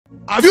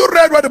Have you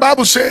read where the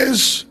Bible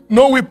says,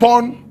 no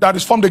weapon that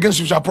is formed against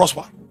you shall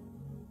prosper?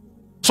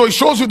 So it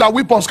shows you that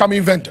weapons can be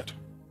invented.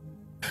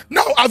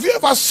 Now, have you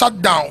ever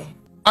sat down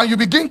and you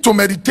begin to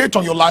meditate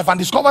on your life and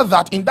discover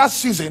that in that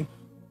season,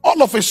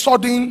 all of a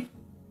sudden,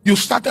 you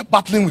started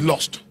battling with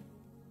lust?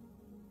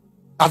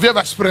 Have you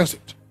ever experienced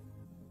it?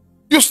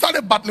 You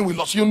started battling with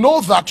lust. You know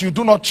that you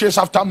do not chase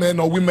after men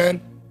or women.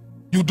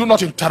 You do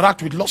not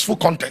interact with lustful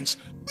contents.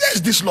 Where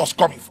is this lust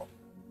coming from?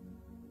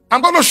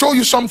 I'm going to show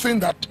you something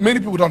that many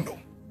people don't know.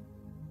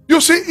 You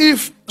see,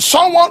 if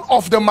someone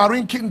of the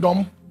marine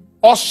kingdom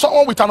or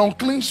someone with an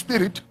unclean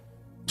spirit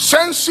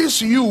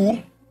senses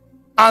you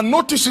and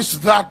notices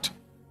that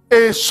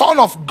a son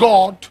of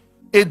God,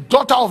 a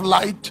daughter of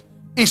light,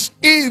 is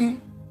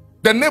in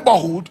the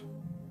neighborhood,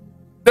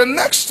 the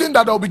next thing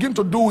that they'll begin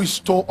to do is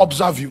to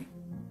observe you.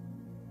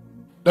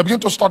 They'll begin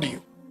to study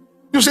you.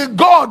 You see,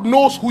 God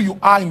knows who you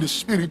are in the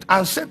spirit,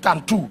 and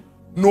Satan too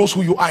knows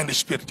who you are in the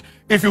spirit.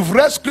 If you've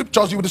read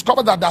scriptures, you will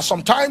discover that there are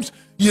sometimes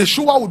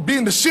Yeshua would be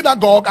in the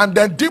synagogue and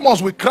then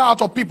demons will cry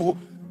out of people,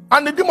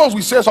 and the demons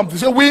will say something.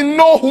 Say, we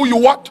know who you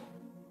what?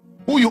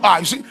 Who you are.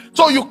 You see,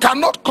 so you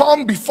cannot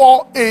come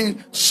before a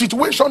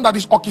situation that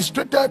is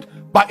orchestrated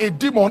by a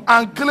demon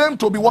and claim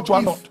to be what you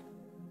are not.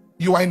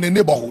 You are in the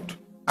neighborhood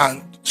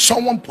and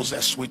someone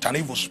possessed with an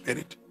evil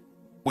spirit,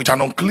 with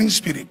an unclean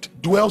spirit,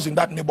 dwells in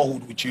that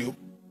neighborhood with you.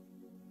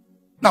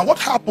 Now what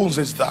happens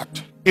is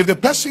that if the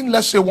person,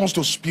 let's say, wants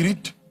to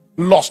spirit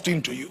lust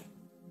into you,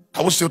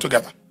 are we still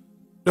together?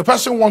 The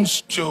person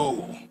wants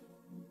to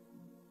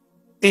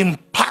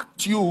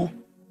impact you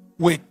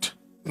with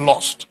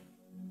lust.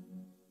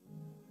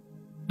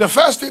 The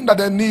first thing that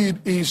they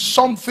need is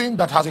something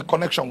that has a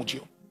connection with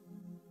you.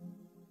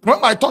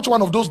 Remember, I taught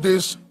one of those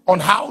days on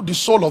how the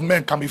soul of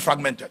man can be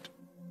fragmented.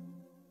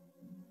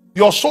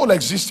 Your soul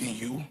exists in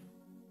you,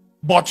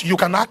 but you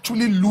can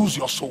actually lose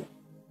your soul.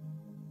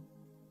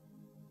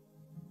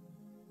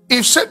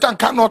 If Satan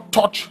cannot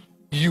touch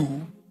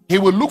you, he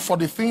will look for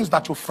the things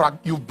that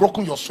you've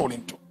broken your soul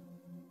into.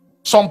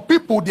 Some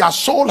people, their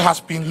soul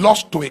has been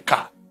lost to a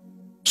car.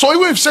 So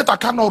even if Satan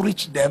cannot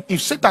reach them,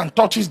 if Satan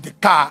touches the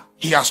car,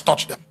 he has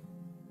touched them.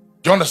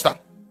 Do you understand?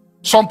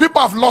 Some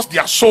people have lost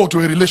their soul to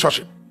a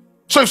relationship.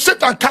 So if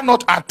Satan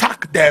cannot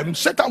attack them,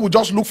 Satan will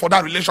just look for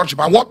that relationship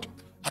and what?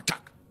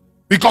 Attack.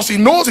 Because he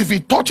knows if he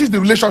touches the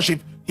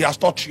relationship, he has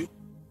touched you.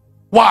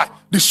 Why?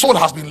 The soul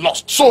has been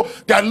lost. So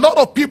there are a lot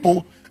of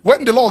people,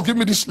 when the Lord gave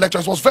me this lecture,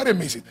 it was very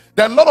amazing.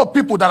 There are a lot of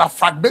people that have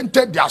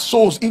fragmented their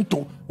souls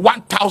into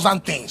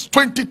 1,000 things,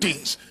 20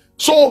 things.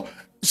 So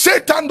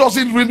Satan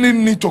doesn't really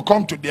need to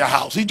come to their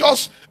house. He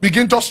just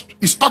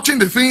is touching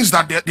the things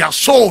that their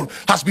soul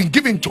has been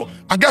given to.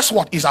 And guess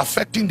what? It's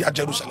affecting their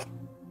Jerusalem.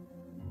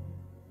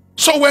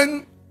 So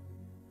when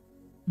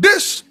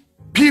these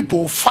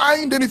people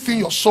find anything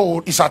your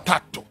soul is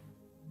attached to,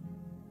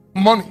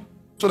 money,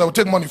 so they will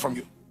take money from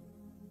you,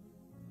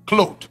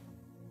 clothes.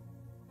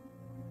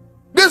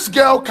 This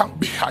girl can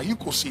be, you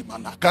could see,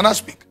 man, can I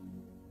speak?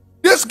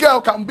 This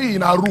girl can be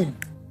in a room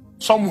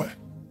somewhere,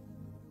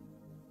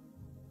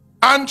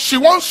 and she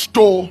wants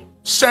to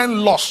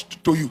send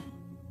lust to you.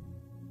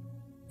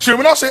 She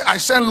will not say, I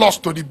send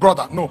lust to the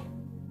brother. No.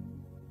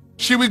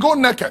 She will go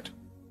naked.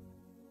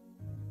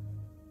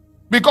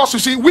 Because you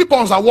see,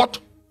 weapons are what?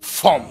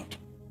 Formed.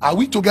 Are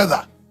we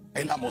together?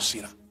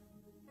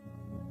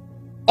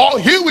 Or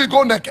he will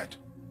go naked.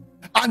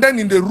 And then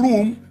in the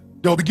room,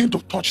 they'll begin to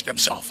touch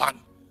themselves. And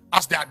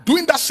as they are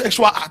doing that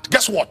sexual act,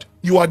 guess what?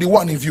 You are the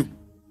one in view.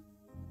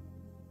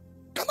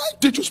 Can I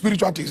teach you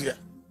spiritual things here?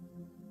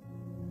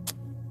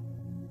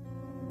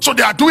 So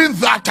they are doing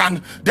that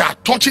and they are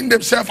touching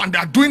themselves and they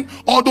are doing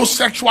all those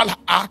sexual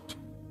acts.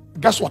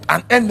 Guess what?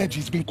 An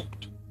energy is being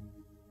cooked.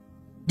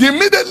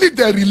 Immediately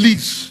they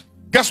release,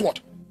 guess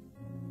what?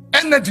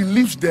 Energy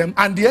leaves them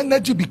and the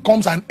energy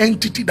becomes an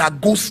entity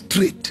that goes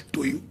straight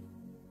to you.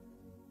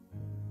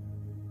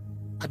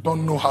 I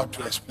don't know how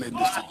to explain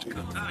this to you.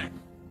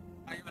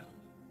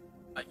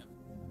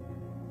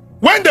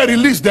 When they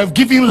release, they've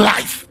given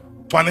life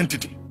to an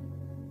entity.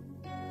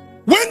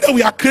 When they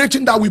were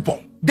creating that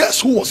weapon,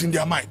 guess who was in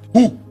their mind?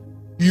 Who?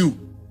 You.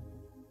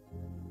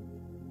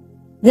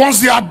 Once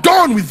they are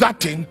done with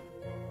that thing,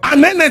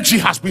 an energy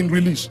has been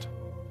released.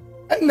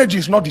 Energy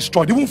is not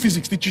destroyed. Even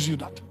physics teaches you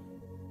that.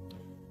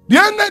 The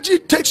energy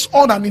takes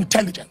on an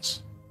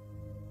intelligence.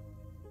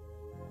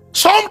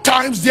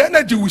 Sometimes the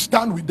energy will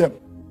stand with them.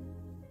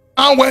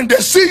 And when they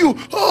see you,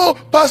 oh,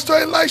 Pastor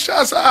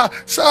Elisha,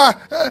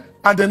 sir,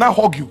 and they now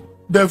hug you.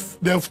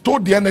 They've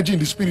told the energy in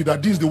the spirit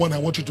that this is the one I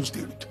want you to stay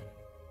with.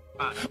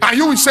 And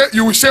you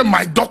will say,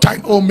 my daughter,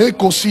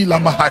 Omeko si la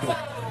mahado.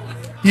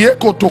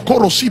 Yeko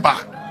tokoro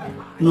siba.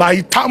 La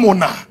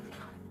itamona.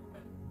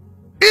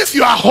 If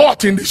you are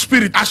hot in the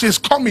spirit, as she's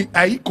coming,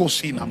 aiko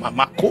si na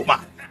mama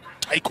koma.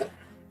 Taiko.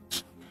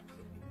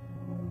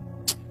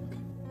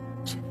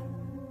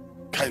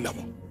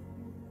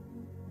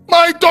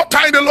 My daughter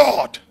in the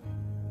Lord.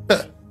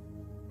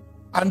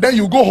 And then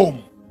you go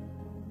home.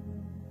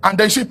 And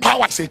then you see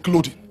power is a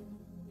clothing.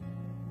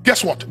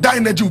 Guess what? That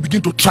energy will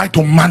begin to try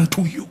to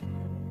mantle you.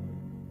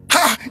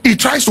 Ha! it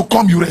tries to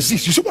come, you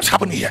resist. You see what's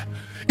happening here?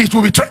 It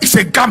will be it's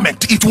a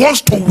garment. It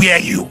wants to wear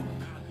you.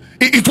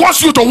 It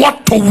wants you to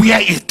want to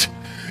wear it.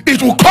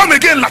 It will come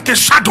again like a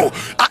shadow.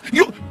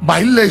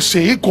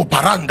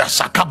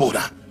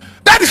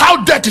 That is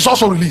how death is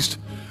also released.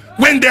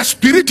 When the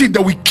spirit is,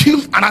 they will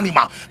kill an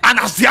animal, and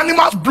as the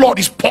animal's blood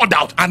is poured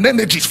out, an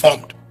energy is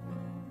formed.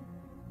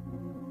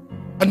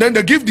 And then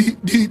they give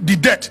the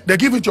death, they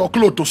give it your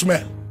clothes to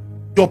smell,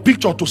 your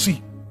picture to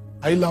see.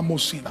 And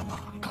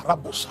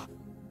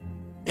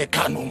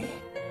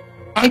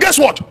guess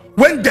what?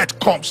 When death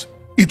comes,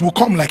 it will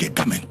come like a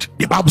garment.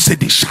 The Bible said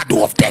the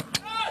shadow of death.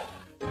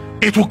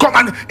 It will come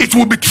and it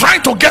will be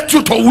trying to get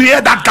you to wear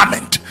that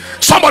garment.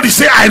 Somebody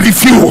say, I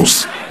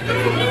refuse.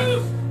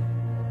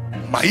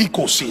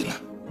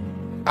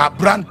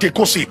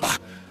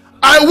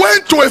 I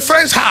went to a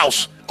friend's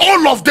house.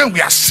 All of them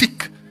were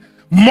sick.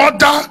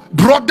 Mother,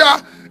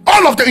 brother,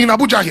 all of them in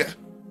Abuja here.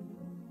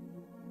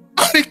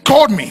 And he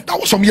called me. That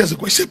was some years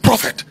ago. He said,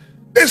 Prophet,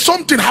 there's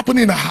something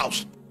happening in the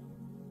house.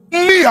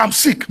 Me, I'm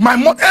sick. My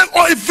mother,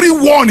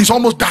 everyone is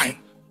almost dying.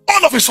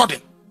 All of a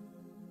sudden.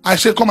 I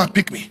said, come and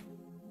pick me.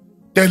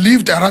 They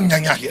lived around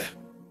Nyanya here.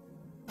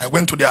 I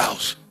went to their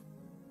house.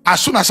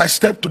 As soon as I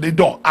stepped to the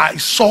door, I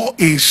saw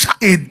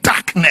a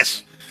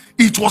darkness.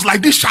 It was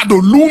like this shadow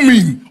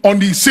looming on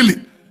the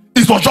ceiling.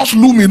 It was just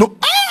looming.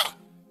 Ah!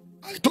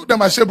 I told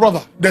them, I said,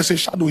 brother, there's a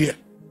shadow here.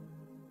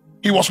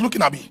 He was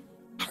looking at me.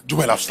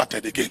 Joel, I've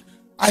started again.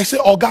 I said,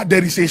 oh God,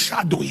 there is a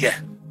shadow here.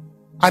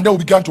 And then we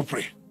began to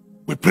pray.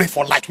 We prayed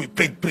for light. We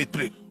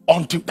prayed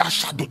until that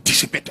shadow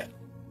dissipated.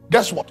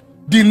 Guess what?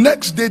 The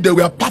next day, they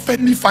were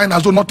perfectly fine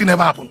as though nothing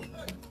ever happened.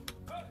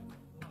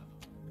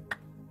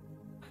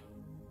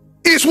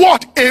 Is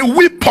what? A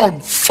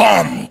weapon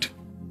formed.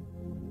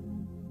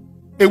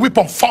 A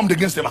weapon formed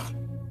against the man.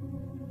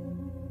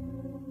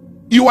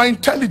 You are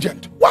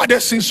intelligent. Why are they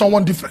seeing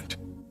someone different?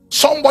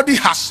 Somebody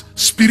has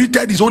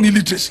spirited his own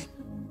illiteracy.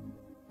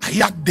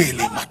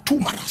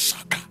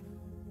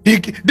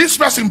 This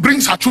person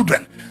brings her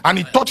children and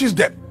he touches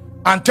them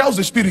and tells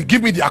the spirit,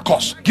 give me their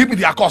curse, give me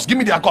their curse, give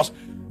me their curse.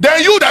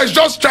 Then you that is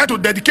just trying to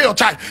dedicate your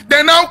child,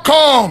 they now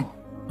come,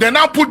 they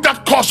now put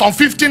that curse on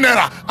 15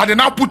 naira and they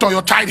now put on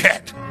your child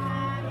head.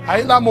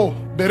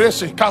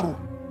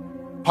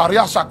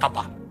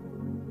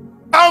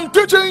 I'm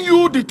teaching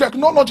you the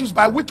technologies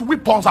by which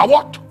weapons are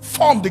what?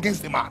 Formed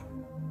against the man.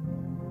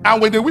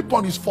 And when the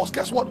weapon is forced,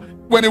 guess what?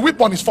 When a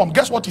weapon is formed,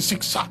 guess what it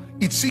seeks, sir?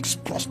 It seeks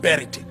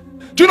prosperity.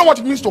 Do you know what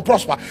it means to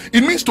prosper?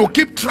 It means to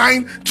keep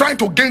trying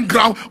to gain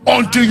ground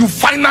until you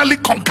finally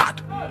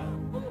conquered.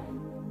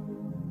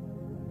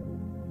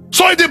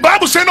 So if the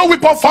Bible says no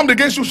weapon formed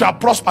against you shall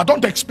prosper,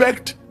 don't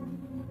expect.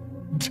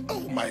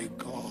 Oh my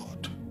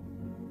God.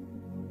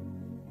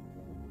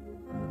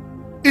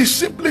 He's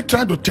simply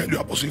trying to tell you,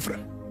 Apostle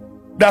Ephraim,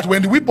 that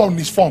when the weapon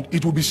is formed,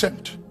 it will be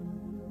sent.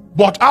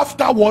 But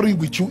after warring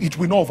with you, it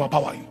will not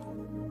overpower you.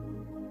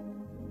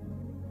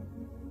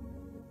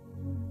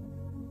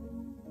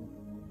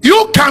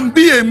 You can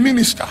be a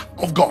minister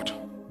of God.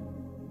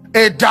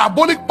 A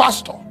diabolic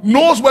pastor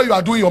knows where you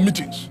are doing your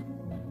meetings.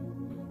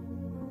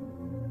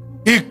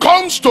 He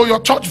comes to your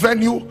church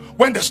venue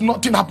when there's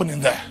nothing happening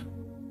there.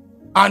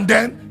 And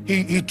then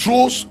he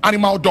throws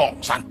animal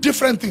dogs and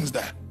different things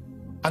there.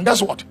 And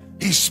guess what?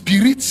 His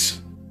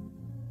spirits,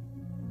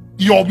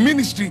 your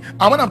ministry,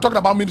 and when I'm talking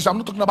about ministry, I'm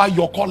not talking about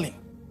your calling.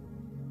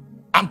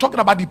 I'm talking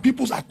about the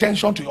people's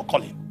attention to your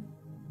calling.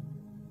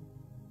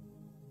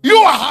 You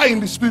are high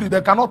in the spirit,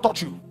 they cannot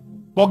touch you.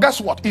 But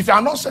guess what? If you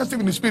are not sensitive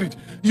in the spirit,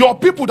 your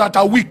people that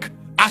are weak,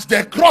 as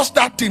they cross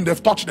that thing,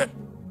 they've touched them.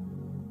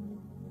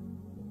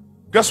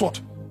 Guess what?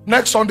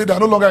 Next Sunday, they are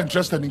no longer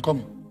interested in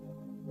coming.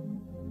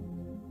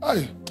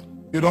 Hey,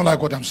 you don't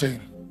like what I'm saying?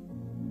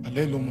 Do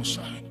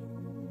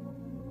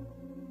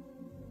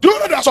you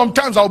know that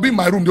sometimes I'll be in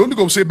my room, the only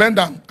go say, bend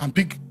down and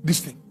pick this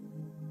thing.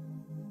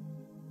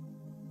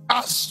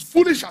 As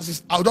foolish as it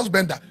is, I'll just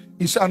bend down.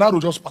 He said, and I will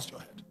just pass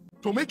your head.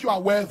 To make you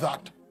aware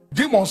that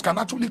demons can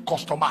actually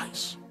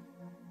customize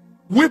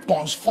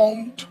weapons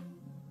formed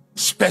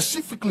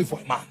specifically for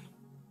a man.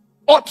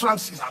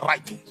 Utterances and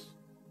writings.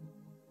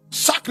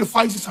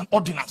 Sacrifices and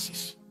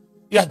ordinances.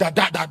 Yeah, there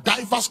are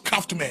diverse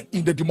craftsmen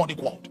in the demonic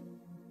world.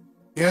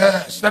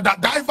 Yes, there are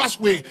diverse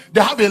way.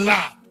 They have a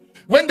lab.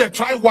 When they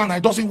try one and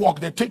it doesn't work,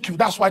 they take you.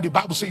 That's why the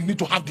Bible says you need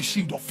to have the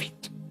shield of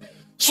faith.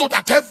 So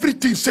that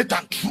everything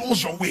Satan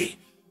throws your way,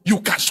 you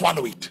can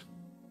swallow it.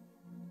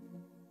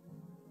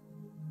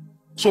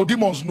 So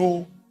demons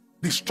know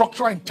the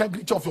structural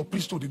integrity of your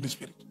priesthood in the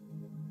spirit.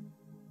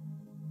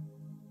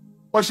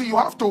 But see, you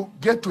have to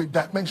get to a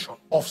dimension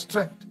of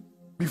strength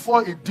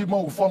before a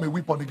demon will form a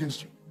weapon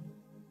against you.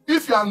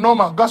 If you are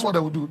normal, that's what they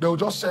will do. They will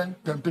just send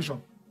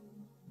temptation.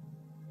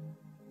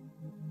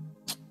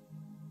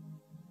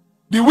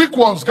 The weak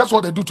ones, guess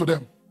what they do to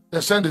them?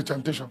 They send a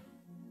temptation.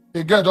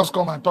 A girl just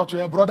come and touch you.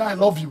 Hey, brother, I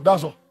love you.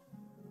 That's all.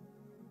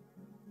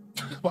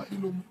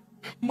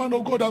 Man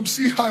of God, I'm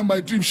seeing her in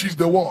my dream. She's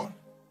the one.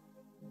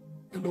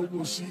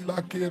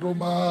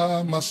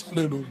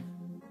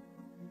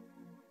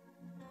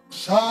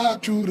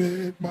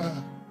 Saturate my.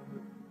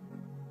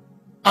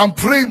 I'm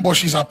praying, but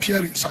she's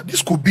appearing. So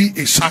this could be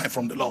a sign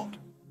from the Lord.